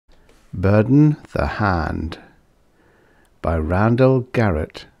Burden the Hand by Randall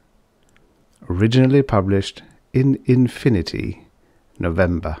Garrett. Originally published in Infinity,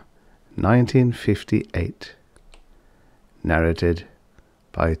 November 1958. Narrated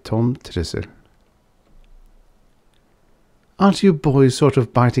by Tom Trussel. "Aren't you boys sort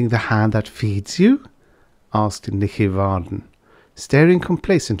of biting the hand that feeds you?" asked Nicky Varden, staring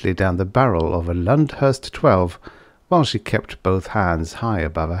complacently down the barrel of a Lundhurst 12 while she kept both hands high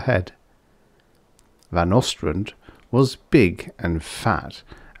above her head. Van Ostrand was big and fat,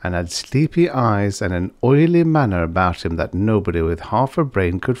 and had sleepy eyes and an oily manner about him that nobody with half a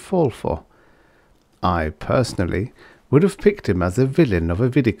brain could fall for. I, personally, would have picked him as the villain of a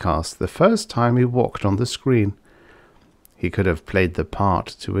vidicast the first time he walked on the screen. He could have played the part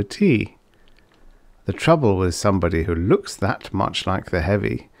to a T. The trouble with somebody who looks that much like the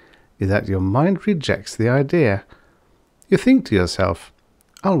Heavy is that your mind rejects the idea. You think to yourself,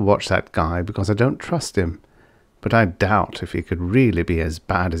 I'll watch that guy because I don't trust him, but I doubt if he could really be as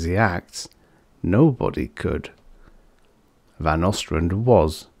bad as he acts. Nobody could. Van Ostrand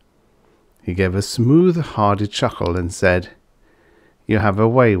was. He gave a smooth, hearty chuckle and said, "You have a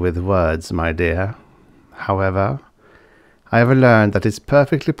way with words, my dear. However, I have learned that it's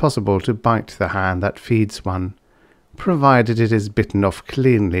perfectly possible to bite the hand that feeds one, provided it is bitten off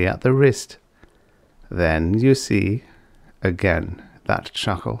cleanly at the wrist. Then, you see," again that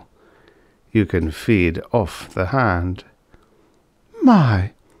chuckle, "you can feed off the hand."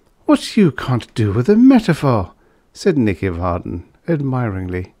 "My, what you can't do with a metaphor," said Nicky Varden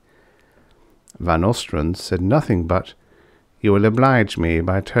admiringly. Van Ostrand said nothing but, "You will oblige me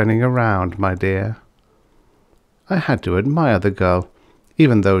by turning around, my dear." I had to admire the girl,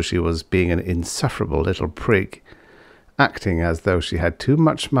 even though she was being an insufferable little prig, acting as though she had too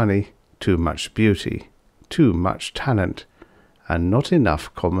much money, too much beauty, too much talent, and not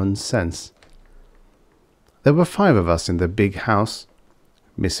enough common sense. There were 5 of us in the big house: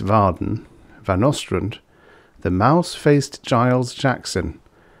 Miss Varden, Van Ostrand, the mouse-faced Giles Jackson,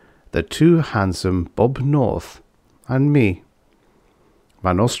 the too handsome Bob North, and me.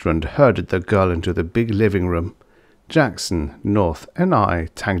 Van Ostrand herded the girl into the big living room. Jackson, North, and I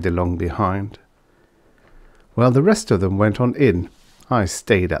tagged along behind. While the rest of them went on in, I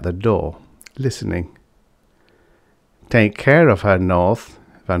stayed at the door, listening. "Take care of her, North,"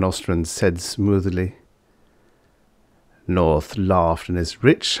 Van Ostrand said smoothly. North laughed in his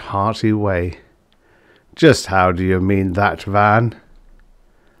rich, hearty way. "Just how do you mean that, Van?"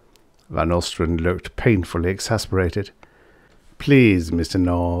 Van Ostrand looked painfully exasperated. "Please, Mr.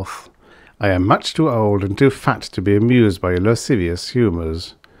 North, I am much too old and too fat to be amused by your lascivious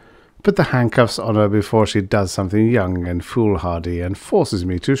humours. Put the handcuffs on her before she does something young and foolhardy and forces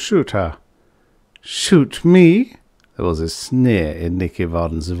me to shoot her." "Shoot me?" There was a sneer in Nicky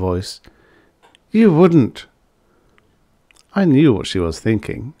Varden's voice. "You wouldn't." I knew what she was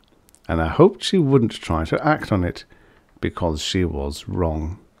thinking, and I hoped she wouldn't try to act on it, because she was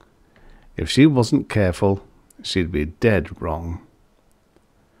wrong. If she wasn't careful, she'd be dead wrong.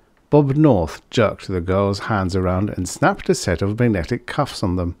 Bob North jerked the girl's hands around and snapped a set of magnetic cuffs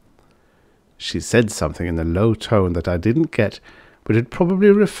on them. She said something in a low tone that I didn't get, but it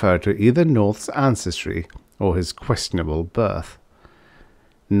probably referred to either North's ancestry or his questionable birth.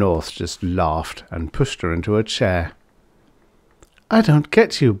 North just laughed and pushed her into a chair. "I don't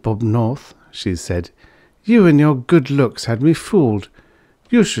get you, Bob North," she said. "You and your good looks had me fooled.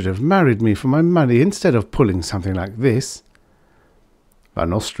 You should have married me for my money instead of pulling something like this."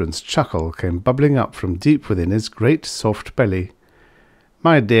 Van Ostrand's chuckle came bubbling up from deep within his great soft belly.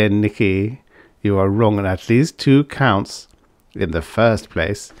 "My dear Nicky, you are wrong on at least 2 counts. In the first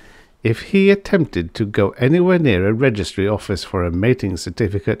place, if he attempted to go anywhere near a registry office for a mating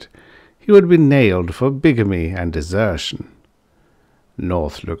certificate, he would be nailed for bigamy and desertion."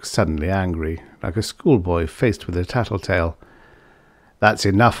 North looked suddenly angry, like a schoolboy faced with a tattletale. "That's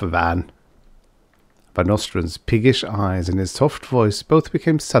enough, Van." Van Ostrand's piggish eyes and his soft voice both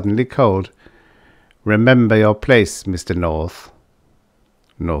became suddenly cold. "Remember your place, Mr. North."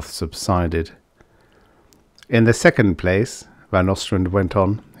 North subsided. "In the second place," Van Ostrand went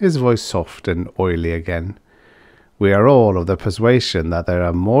on, his voice soft and oily again, "we are all of the persuasion that there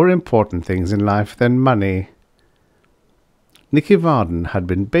are more important things in life than money." Nicky Varden had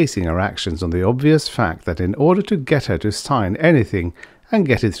been basing her actions on the obvious fact that in order to get her to sign anything and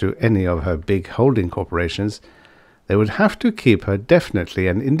get it through any of her big holding corporations, they would have to keep her definitely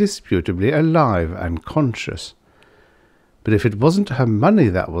and indisputably alive and conscious. But if it wasn't her money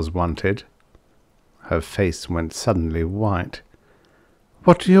that was wanted— Her face went suddenly white.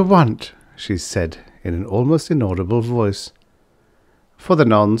 "What do you want?" she said in an almost inaudible voice. "For the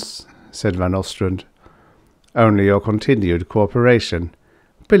nonce," said Van Ostrand. "Only your continued cooperation.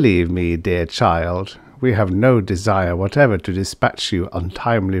 Believe me, dear child, we have no desire whatever to dispatch you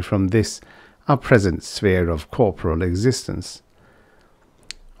untimely from this, our present sphere of corporal existence.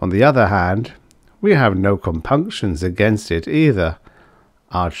 On the other hand, we have no compunctions against it either.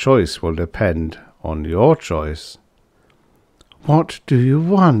 Our choice will depend on your choice." "What do you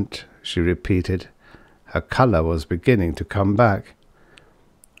want?" she repeated. Her colour was beginning to come back.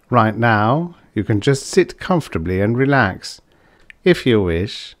 "Right now, you can just sit comfortably and relax. If you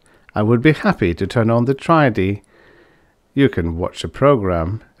wish, I would be happy to turn on the Tri-D. You can watch a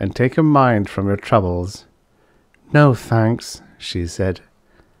program and take your mind from your troubles." "No, thanks," she said.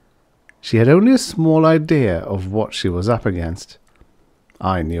 She had only a small idea of what she was up against.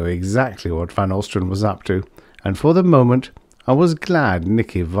 I knew exactly what Van Ostrand was up to, and for the moment I was glad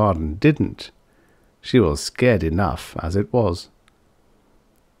Nicky Varden didn't. She was scared enough as it was.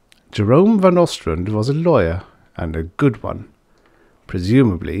 Jerome Van Ostrand was a lawyer, and a good one.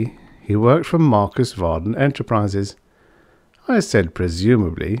 Presumably, he worked for Marcus Varden Enterprises. I said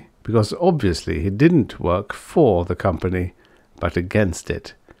presumably because obviously he didn't work for the company, but against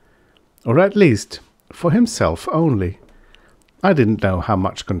it. Or at least, for himself only. I didn't know how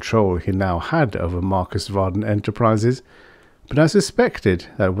much control he now had over Marcus Varden Enterprises, but I suspected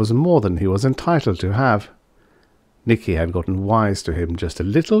that was more than he was entitled to have. Nicky had gotten wise to him just a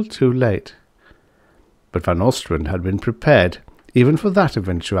little too late. But Van Ostrand had been prepared even for that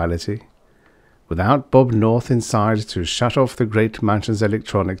eventuality. Without Bob North inside to shut off the great mansion's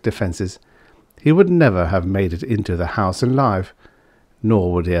electronic defences, he would never have made it into the house alive,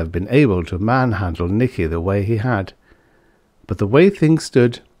 nor would he have been able to manhandle Nicky the way he had. But the way things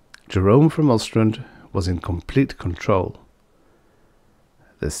stood, Jerome Van Ostrand was in complete control.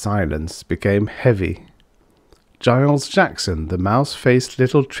 The silence became heavy. Giles Jackson, the mouse-faced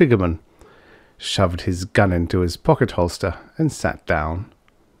little triggerman, shoved his gun into his pocket holster and sat down.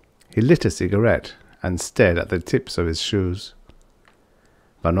 He lit a cigarette and stared at the tips of his shoes.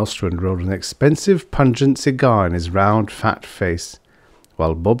 Van Ostrand rolled an expensive, pungent cigar in his round, fat face,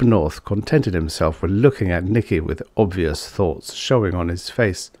 while Bob North contented himself with looking at Nicky with obvious thoughts showing on his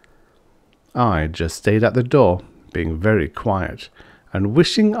face. I just stayed at the door, being very quiet, and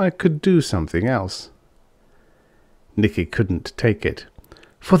wishing I could do something else. Nicky couldn't take it.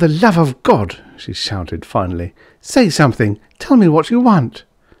 "For the love of God," she shouted finally, "say something! Tell me what you want!"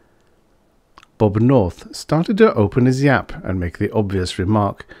 Bob North started to open his yap and make the obvious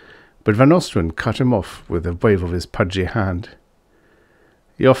remark, but Van Ostrand cut him off with a wave of his pudgy hand.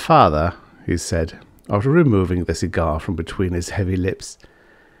 "Your father," he said, after removing the cigar from between his heavy lips,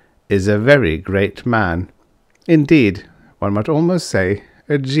 "is a very great man. Indeed, one might almost say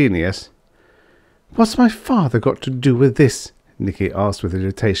a genius." "What's my father got to do with this?" Nicky asked with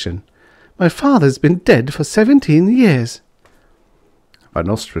irritation. "My father's been dead for 17 years. Van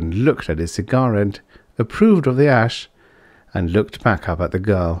Ostrand looked at his cigar end, approved of the ash, and looked back up at the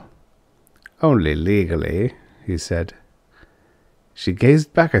girl. "Only legally," he said. She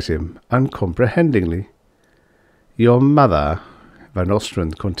gazed back at him uncomprehendingly. "Your mother," Van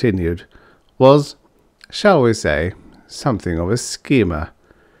Ostrand continued, "was, shall we say, something of a schemer."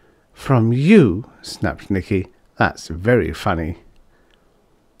 "From you?" snapped Nicky. "That's very funny."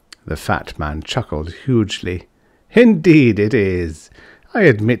 The fat man chuckled hugely. "Indeed it is. I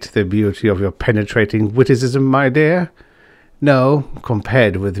admit the beauty of your penetrating witticism, my dear. No,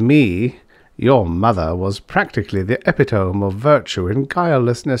 compared with me, your mother was practically the epitome of virtue and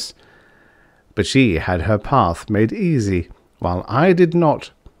guilelessness. But she had her path made easy, while I did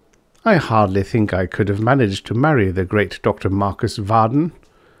not. I hardly think I could have managed to marry the great Dr. Marcus Varden."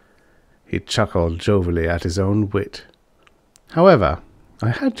 He chuckled jovially at his own wit. However, I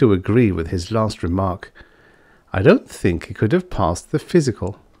had to agree with his last remark. I don't think he could have passed the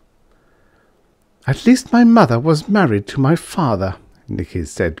physical. "At least my mother was married to my father," Nicky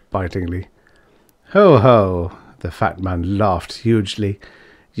said bitingly. "Ho, ho!" the fat man laughed hugely.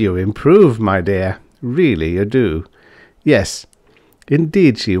 "You improve, my dear. Really you do. Yes,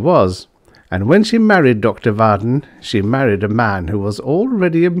 indeed she was. And when she married Dr. Varden, she married a man who was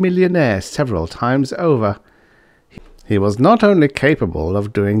already a millionaire several times over. He was not only capable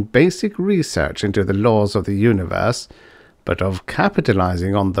of doing basic research into the laws of the universe, but of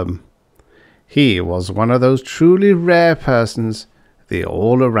capitalizing on them. He was one of those truly rare persons, the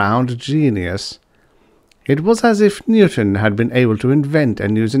all-around genius. It was as if Newton had been able to invent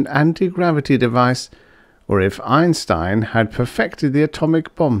and use an anti-gravity device, or if Einstein had perfected the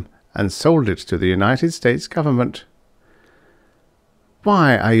atomic bomb and sold it to the United States government.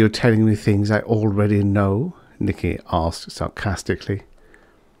 "Why are you telling me things I already know?" Nicky asked sarcastically.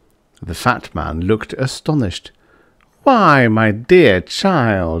 The fat man looked astonished. "Why, my dear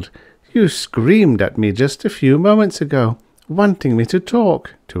child, you screamed at me just a few moments ago, wanting me to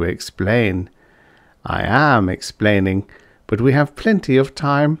talk, to explain." "I am explaining, but we have plenty of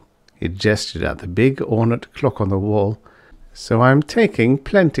time." He gestured at the big ornate clock on the wall. "So I'm taking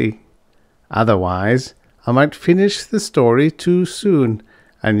plenty. Otherwise, I might finish the story too soon,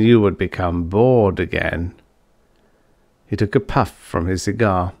 and you would become bored again." He took a puff from his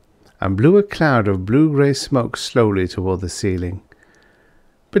cigar and blew a cloud of blue-grey smoke slowly toward the ceiling.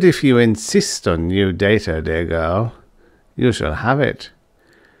 "But if you insist on new data, dear girl, you shall have it.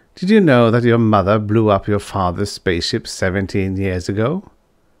 Did you know that your mother blew up your father's spaceship 17 years ago?"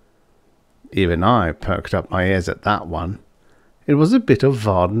 Even I perked up my ears at that one. It was a bit of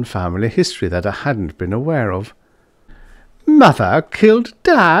Varden family history that I hadn't been aware of. "Mother killed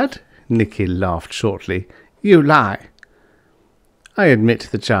Dad?" Nicky laughed shortly. "You lie." "I admit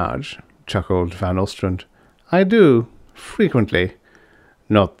the charge," chuckled Van Ostrand. "I do, frequently.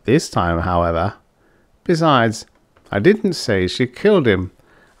 Not this time, however. Besides, I didn't say she killed him.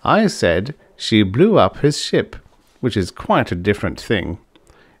 I said she blew up his ship, which is quite a different thing.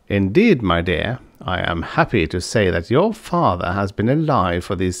 Indeed, my dear, I am happy to say that your father has been alive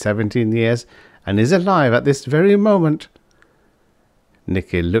for these 17 years, and is alive at this very moment."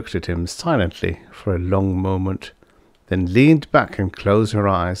 Nicky looked at him silently for a long moment, then leaned back and closed her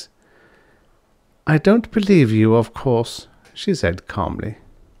eyes. "I don't believe you, of course," she said calmly.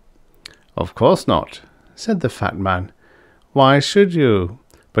 "Of course not," said the fat man. "Why should you?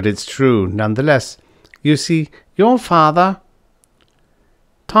 But it's true nonetheless. You see, your father—"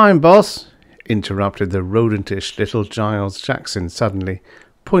 "Time, boss," interrupted the rodentish little Giles Jackson suddenly,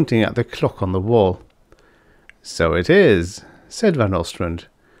 pointing at the clock on the wall. "So it is," said Van Ostrand.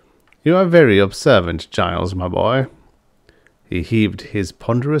 "You are very observant, Giles, my boy." He heaved his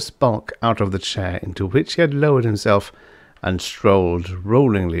ponderous bulk out of the chair into which he had lowered himself and strolled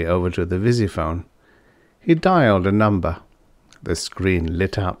rollingly over to the visiphone. He dialed a number. The screen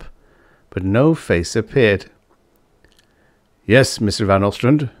lit up, but no face appeared. "Yes, Mr. Van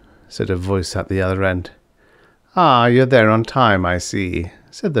Ostrand," said a voice at the other end. "Ah, you're there on time, I see,"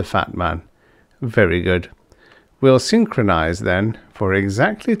 said the fat man. "Very good. We'll synchronize, then, for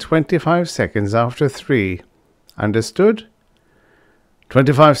exactly 25 seconds after 3. Understood?"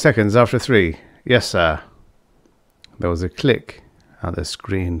 25 seconds after 3. Yes, sir." There was a click, and the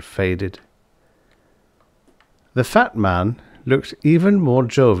screen faded. The fat man looked even more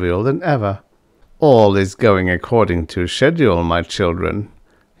jovial than ever. "All is going according to schedule, my children,"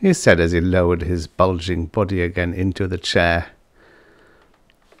 he said as he lowered his bulging body again into the chair.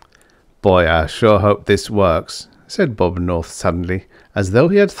 "Boy, I sure hope this works," said Bob North suddenly, as though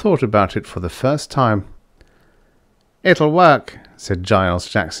he had thought about it for the first time. "It'll work," said Giles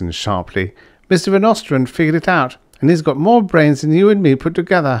Jackson sharply. "Mr. Van Ostrand figured it out, and he's got more brains than you and me put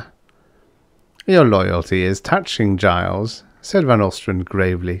together." "Your loyalty is touching, Giles," said Van Ostrand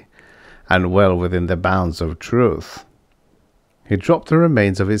gravely, "and well within the bounds of truth." He dropped the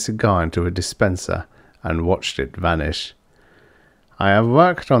remains of his cigar into a dispenser and watched it vanish. "I have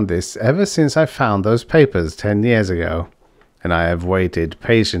worked on this ever since I found those papers 10 years ago, and I have waited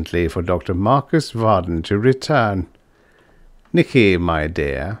patiently for Dr. Marcus Varden to return. Nicky, my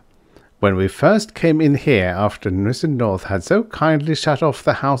dear, when we first came in here after Mr. North had so kindly shut off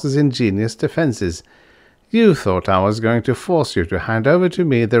the house's ingenious defences, you thought I was going to force you to hand over to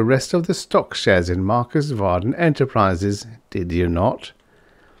me the rest of the stock shares in Marcus Varden Enterprises, did you not?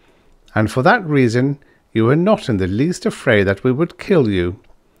 And for that reason you were not in the least afraid that we would kill you.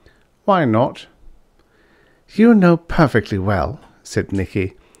 Why not?" "You know perfectly well," said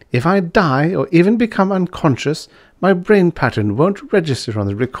Nicky. "If I die or even become unconscious, my brain pattern won't register on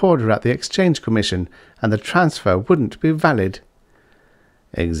the recorder at the Exchange Commission, and the transfer wouldn't be valid."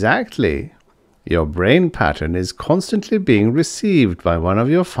 "Exactly. Your brain pattern is constantly being received by one of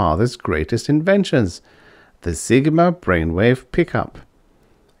your father's greatest inventions, the Sigma brainwave pickup.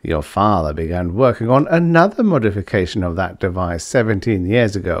 Your father began working on another modification of that device 17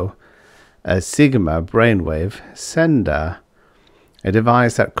 years ago, a Sigma brainwave sender, a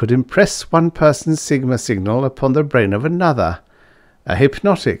device that could impress one person's Sigma signal upon the brain of another, a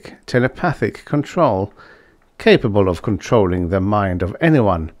hypnotic, telepathic control, capable of controlling the mind of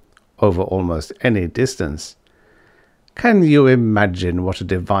anyone over almost any distance. Can you imagine what a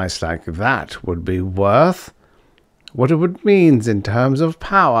device like that would be worth? What it would mean in terms of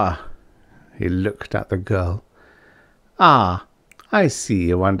power?" He looked at the girl. "Ah, I see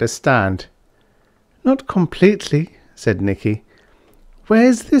you understand." "Not completely," said Nicky.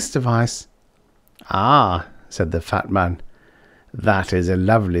 "Where's this device?" "Ah," said the fat man, That is a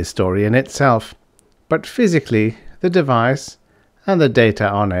lovely story in itself, but physically the device and the data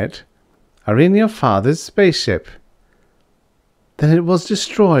on it are in your father's spaceship." "Then it was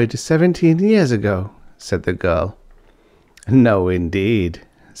destroyed 17 years ago," said the girl. "No, indeed,"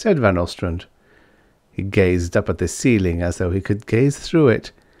 said Van Ostrand. He gazed up at the ceiling as though he could gaze through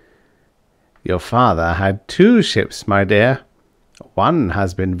it. "Your father had 2 ships, my dear. One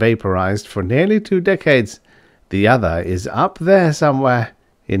has been vaporized for nearly 2 decades. The other is up there somewhere,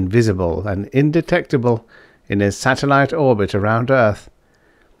 invisible and indetectable, in a satellite orbit around Earth.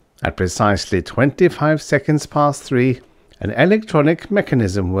 At precisely 25 seconds past 3, an electronic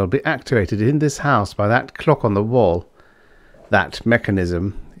mechanism will be activated in this house by that clock on the wall. That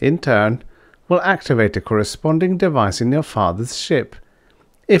mechanism, in turn, will activate a corresponding device in your father's ship,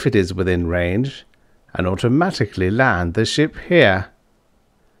 if it is within range, and automatically land the ship here."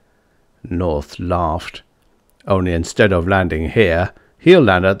 North laughed. "Only instead of landing here, he'll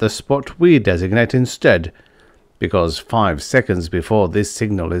land at the spot we designate instead, because 5 seconds before this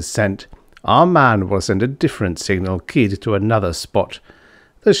signal is sent, our man will send a different signal keyed to another spot.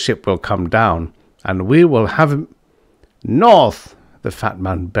 The ship will come down, and we will have him—" "North!" the fat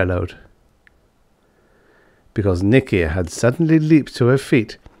man bellowed. Because Nikki had suddenly leaped to her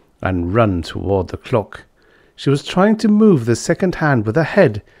feet and run toward the clock. She was trying to move the second hand with her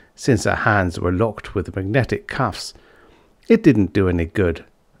head, since her hands were locked with magnetic cuffs. It didn't do any good.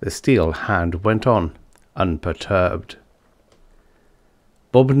 The steel hand went on, unperturbed.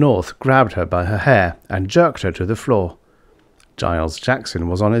 Bob North grabbed her by her hair and jerked her to the floor. Giles Jackson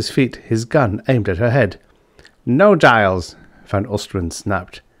was on his feet, his gun aimed at her head. "No, Giles," Van Ostrand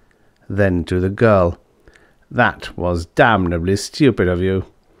snapped. Then to the girl, "That was damnably stupid of you.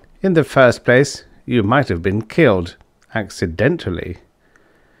 In the first place, you might have been killed, accidentally.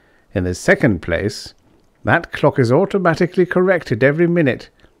 In the second place, that clock is automatically corrected every minute.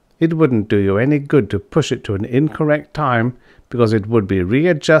 It wouldn't do you any good to push it to an incorrect time, because it would be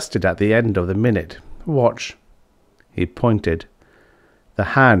readjusted at the end of the minute. Watch." He pointed. The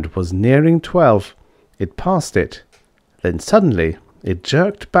hand was nearing 12. It passed it. Then suddenly it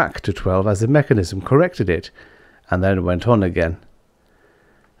jerked back to 12 as the mechanism corrected it, and then went on again.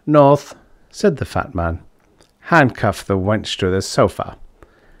 "North," said the fat man, "handcuff the wench to the sofa.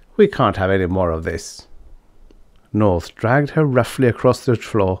 We can't have any more of this." North dragged her roughly across the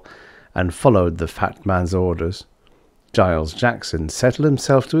floor and followed the fat man's orders. Giles Jackson settled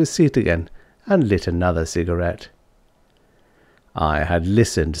himself to his seat again and lit another cigarette. I had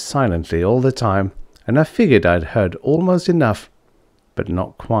listened silently all the time, and I figured I'd heard almost enough, but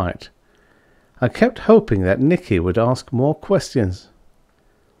not quite. I kept hoping that Nikki would ask more questions.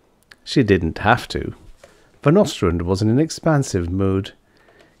 She didn't have to. Van Ostrand was in an expansive mood.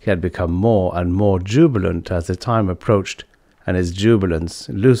 He had become more and more jubilant as the time approached, and his jubilance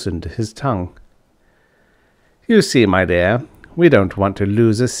loosened his tongue. "You see, my dear, we don't want to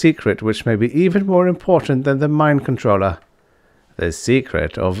lose a secret which may be even more important than the mind controller. The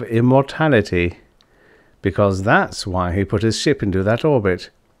secret of immortality. Because that's why he put his ship into that orbit.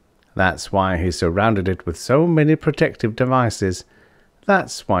 That's why he surrounded it with so many protective devices.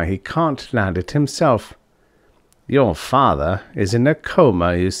 That's why he can't land it himself. Your father is in a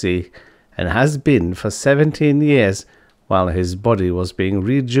coma, you see, and has been for 17 years, while his body was being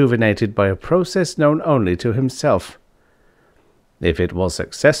rejuvenated by a process known only to himself. If it was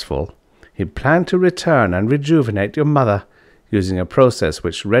successful, he planned to return and rejuvenate your mother, using a process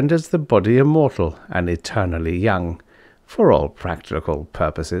which renders the body immortal and eternally young, for all practical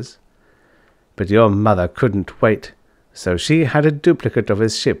purposes. But your mother couldn't wait, so she had a duplicate of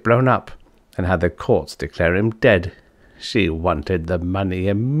his ship blown up, and had the courts declare him dead. She wanted the money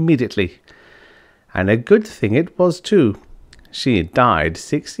immediately. And a good thing it was, too. She died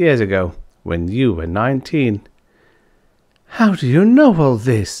 6 years ago, when you were 19. "How do you know all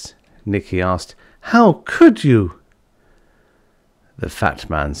this?" Nikki asked. "How could you?" The fat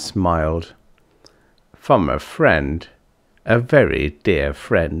man smiled. "From a friend, a very dear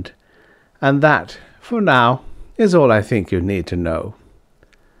friend. And that, for now, is all I think you need to know."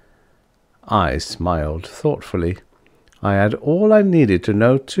 I smiled thoughtfully. I had all I needed to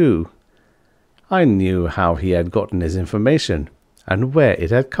know, too. I knew how he had gotten his information, and where it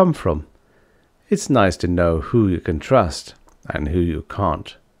had come from. It's nice to know who you can trust, and who you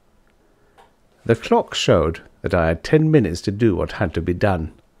can't. The clock showed that I had 10 minutes to do what had to be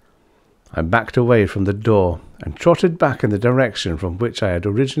done. I backed away from the door, and trotted back in the direction from which I had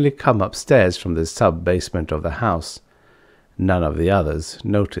originally come upstairs from the sub-basement of the house. None of the others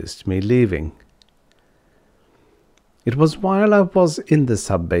noticed me leaving. It was while I was in the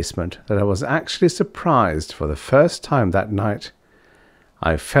sub-basement that I was actually surprised for the first time that night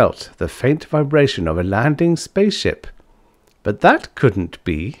I felt the faint vibration of a landing spaceship. But that couldn't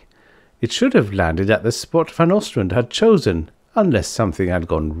be. It should have landed at the spot Van Ostrand had chosen, unless something had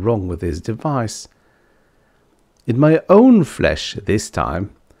gone wrong with his device. In my own flesh this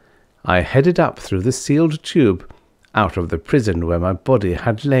time, I headed up through the sealed tube, out of the prison where my body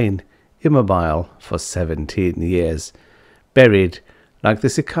had lain, immobile for 17 years, buried like the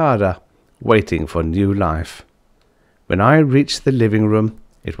cicada, waiting for new life. When I reached the living room,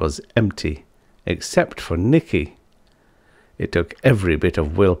 it was empty, except for Nicky. It took every bit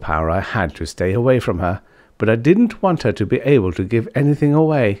of willpower I had to stay away from her, but I didn't want her to be able to give anything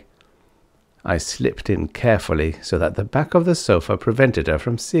away. I slipped in carefully so that the back of the sofa prevented her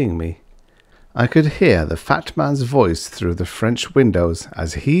from seeing me. I could hear the fat man's voice through the French windows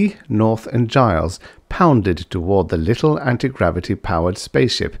as he, North, and Giles pounded toward the little anti-gravity-powered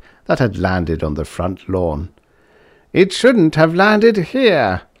spaceship that had landed on the front lawn. "It shouldn't have landed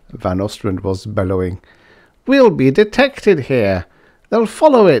here," Van Ostrand was bellowing. "We'll be detected here. They'll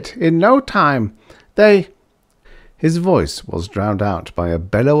follow it in no time. His voice was drowned out by a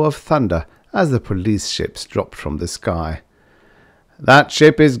bellow of thunder as the police ships dropped from the sky. "That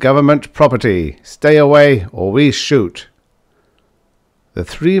ship is government property. Stay away or we shoot." The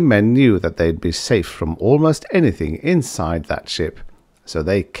three men knew that they'd be safe from almost anything inside that ship, so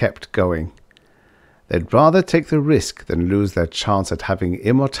they kept going. They'd rather take the risk than lose their chance at having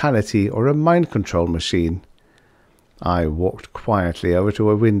immortality or a mind control machine. I walked quietly over to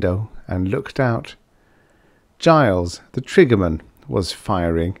a window and looked out. Giles, the triggerman, was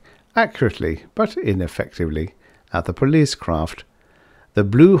firing, accurately but ineffectively, at the police craft. The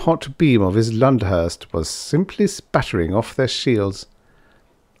blue-hot beam of his Lundhurst was simply spattering off their shields.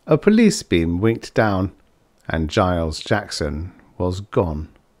 A police beam winked down, and Giles Jackson was gone.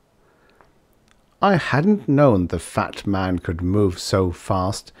 I hadn't known the fat man could move so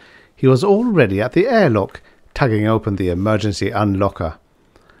fast. He was already at the airlock, tugging open the emergency unlocker.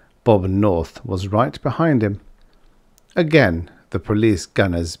 Bob North was right behind him. Again, the police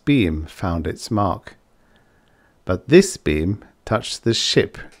gunner's beam found its mark. But this beam touched the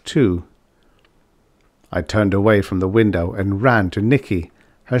ship too. I turned away from the window and ran to Nicky.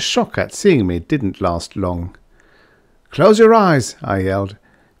 Her shock at seeing me didn't last long. "Close your eyes," I yelled.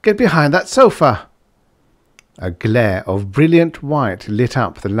 "Get behind that sofa." A glare of brilliant white lit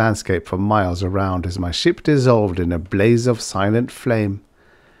up the landscape for miles around as my ship dissolved in a blaze of silent flame.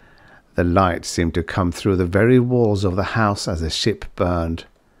 The light seemed to come through the very walls of the house as the ship burned.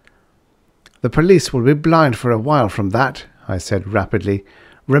 "The police will be blind for a while from that," I said rapidly.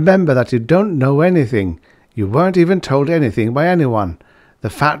 "Remember that you don't know anything. You weren't even told anything by anyone. The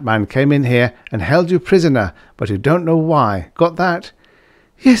fat man came in here and held you prisoner, but you don't know why. Got that?"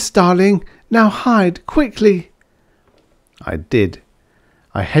 "Yes, darling. Now hide, quickly." I did.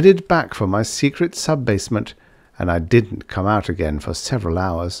 I headed back for my secret sub-basement, and I didn't come out again for several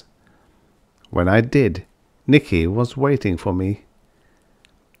hours. When I did, Nicky was waiting for me.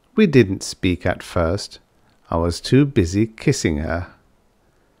 We didn't speak at first. I was too busy kissing her.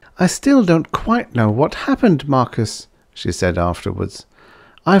 "I still don't quite know what happened, Marcus," she said afterwards.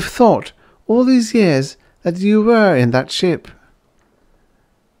 "I've thought all these years that you were in that ship."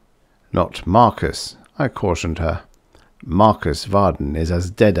 "Not Marcus," I cautioned her. "Marcus Varden is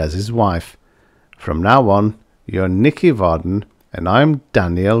as dead as his wife. From now on, you're Nicky Varden, and I'm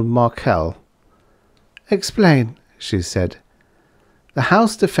Daniel Markel." "Explain," she said. "The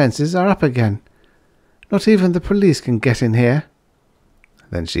house defences are up again. Not even the police can get in here."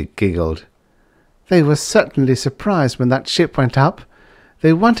 Then she giggled. "They were certainly surprised when that ship went up.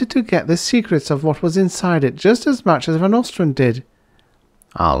 They wanted to get the secrets of what was inside it just as much as Van Ostrand did."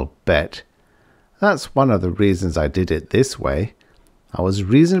 "I'll bet. That's one of the reasons I did it this way. I was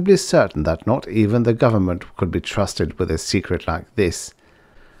reasonably certain that not even the government could be trusted with a secret like this.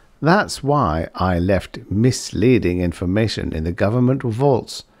 That's why I left misleading information in the government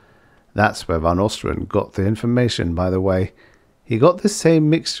vaults. That's where Van Ostrand got the information, by the way. He got the same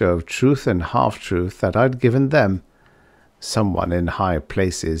mixture of truth and half-truth that I'd given them. Someone in high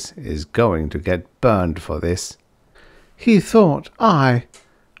places is going to get burned for this." "He thought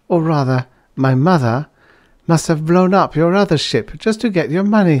or rather, my mother, must have blown up your other ship just to get your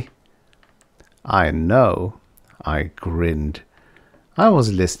money." "I know." I grinned. I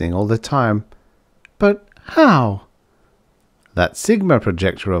was listening all the time. "But how?" "That Sigma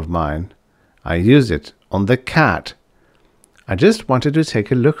projector of mine. I used it on the cat. I just wanted to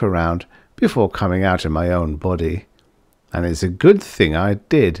take a look around before coming out in my own body. And it's a good thing I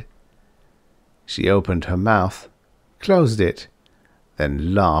did." She opened her mouth, closed it,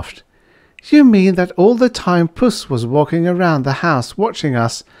 then laughed. You mean that all the time Puss was walking around the house watching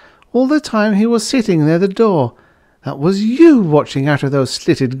us, all the time he was sitting near the door, that was you watching out of those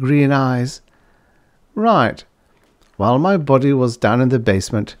slitted green eyes? Right. While my body was down in the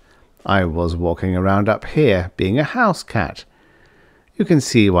basement, I was walking around up here, being a house cat. You can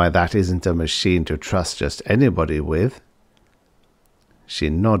see why that isn't a machine to trust just anybody with." She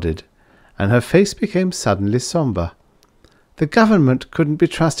nodded, and her face became suddenly sombre. "The government couldn't be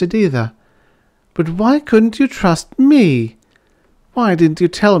trusted either. But why couldn't you trust me? Why didn't you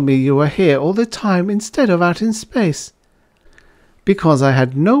tell me you were here all the time instead of out in space?" "Because I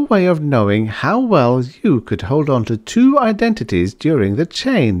had no way of knowing how well you could hold on to two identities during the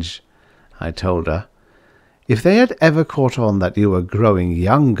change," I told her. "If they had ever caught on that you were growing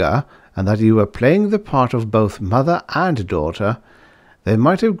younger and that you were playing the part of both mother and daughter, they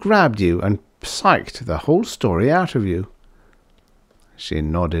might have grabbed you and psyched the whole story out of you." She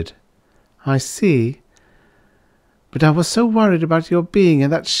nodded. "I see. But I was so worried about your being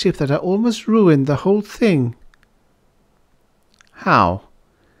in that ship that I almost ruined the whole thing." "How?"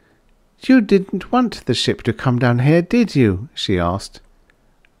 "You didn't want the ship to come down here, did you?" she asked.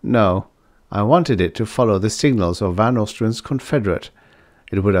 "No. I wanted it to follow the signals of Van Ostrand's confederate.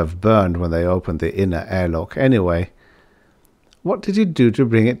 It would have burned when they opened the inner airlock anyway. What did you do to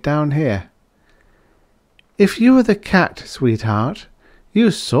bring it down here?" "If you were the cat, sweetheart, you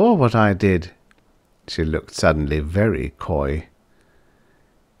saw what I did." She looked suddenly very coy.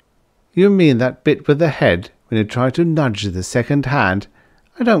 "You mean that bit with the head when you tried to nudge the second hand?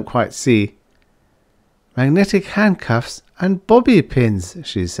 I don't quite see." "Magnetic handcuffs and bobby pins,"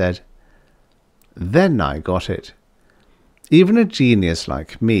 she said. Then I got it. Even a genius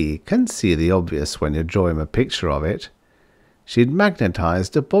like me can see the obvious when you draw him a picture of it. She'd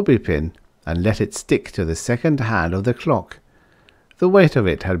magnetized a bobby pin and let it stick to the second hand of the clock. The weight of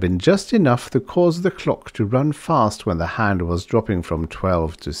it had been just enough to cause the clock to run fast when the hand was dropping from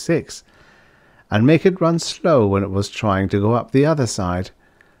 12 to 6, and make it run slow when it was trying to go up the other side.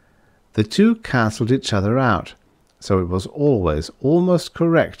 The two cancelled each other out, so it was always almost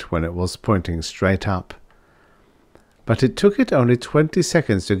correct when it was pointing straight up. But it took it only 20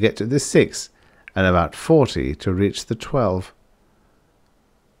 seconds to get to the 6, and about 40 to reach the 12.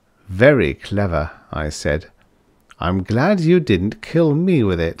 "Very clever," I said. "I'm glad you didn't kill me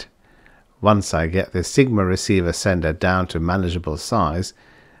with it. Once I get the Sigma receiver sender down to manageable size,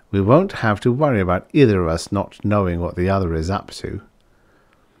 we won't have to worry about either of us not knowing what the other is up to."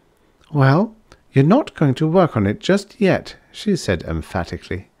 "Well, you're not going to work on it just yet," she said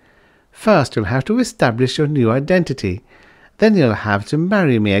emphatically. "First you'll have to establish your new identity. Then you'll have to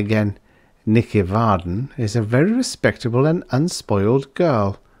marry me again. Nicky Varden is a very respectable and unspoiled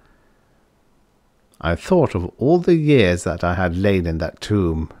girl." I thought of all the years that I had lain in that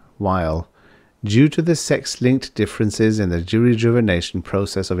tomb, while, due to the sex-linked differences in the rejuvenation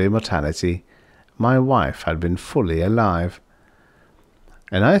process of immortality, my wife had been fully alive.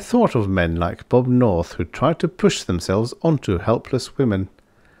 And I thought of men like Bob North who tried to push themselves onto helpless women.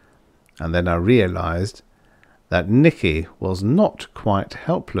 And then I realized that Nicky was not quite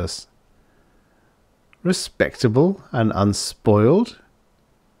helpless. Respectable and unspoiled?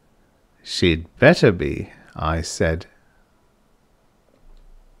 She'd better be, I said.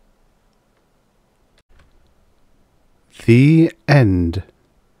 The end.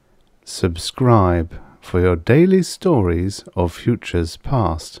 Subscribe for your daily stories of futures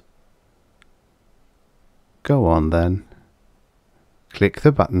past. Go on then. Click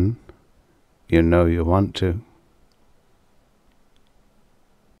the button. You know you want to.